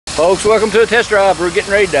Folks, welcome to a test drive. We're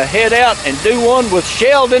getting ready to head out and do one with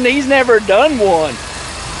Sheldon. He's never done one.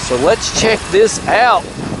 So let's check this out.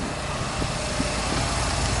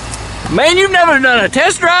 Man, you've never done a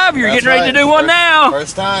test drive. You're getting ready to do one now.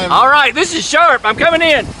 First time. All right, this is Sharp. I'm coming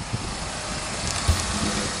in.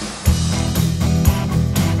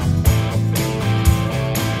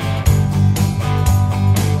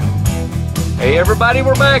 Hey everybody,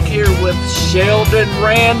 we're back here with Sheldon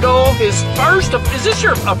Randall. His first, is this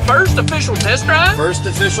your first official test drive? First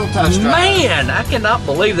official test drive. Man, I cannot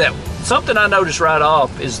believe that. Something I noticed right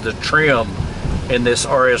off is the trim in this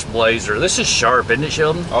RS Blazer. This is sharp, isn't it,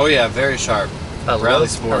 Sheldon? Oh yeah, very sharp. Rally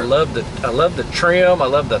Sport. I love the trim. I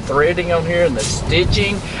love the threading on here and the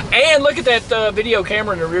stitching. And look at that video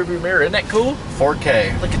camera in the rearview mirror. Isn't that cool?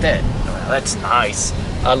 4K. Look at that. Wow, that's nice.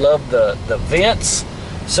 I love the vents.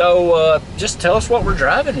 So just tell us what we're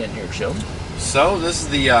driving in here, Sheldon. So this is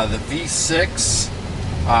the V6.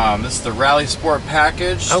 This is the Rally Sport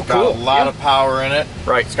package. Oh, it's got cool. a lot of power in it.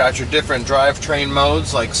 Right. It's got your different drivetrain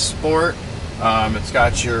modes like Sport. It's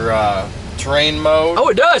got your terrain mode. Oh,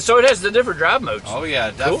 it does. So it has the different drive modes. Oh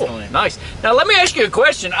yeah, definitely. Cool. Nice. Now let me ask you a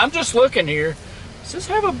question. I'm just looking here. Does this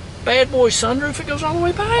have a bad boy sunroof that goes all the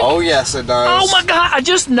way back? Oh yes, it does. Oh my God! I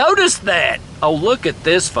just noticed that. Oh, look at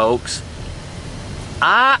this, folks.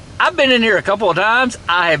 I've been in here a couple of times.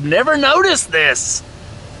 I have never noticed this.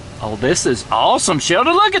 Oh, this is awesome,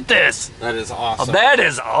 Sheldon. Look at this. That is awesome. Oh, that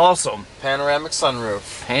is awesome. Panoramic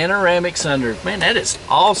sunroof. Panoramic sunroof. Man, that is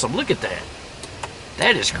awesome. Look at that.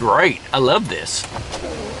 That is great. I love this.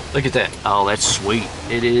 Look at that. Oh, that's sweet.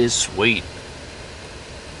 It is sweet.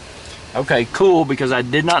 Okay, cool, because I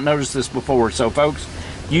did not notice this before. So, folks,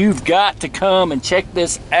 you've got to come and check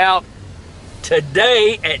this out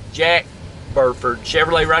today at Jack Burford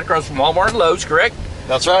Chevrolet, right across from Walmart and Lowe's, correct?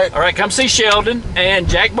 That's right. All right, come see Sheldon and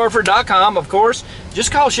jackburford.com, of course.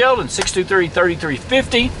 Just call Sheldon,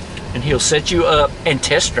 623-3350, and he'll set you up, and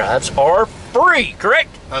test drives are free, correct?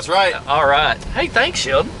 That's right. All right. Hey, thanks,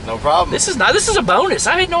 Sheldon. No problem. This is a bonus.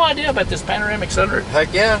 I had no idea about this panoramic sunroof.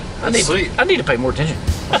 Heck yeah. That's sweet. I need to pay more attention.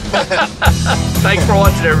 Thanks for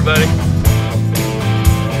watching, everybody.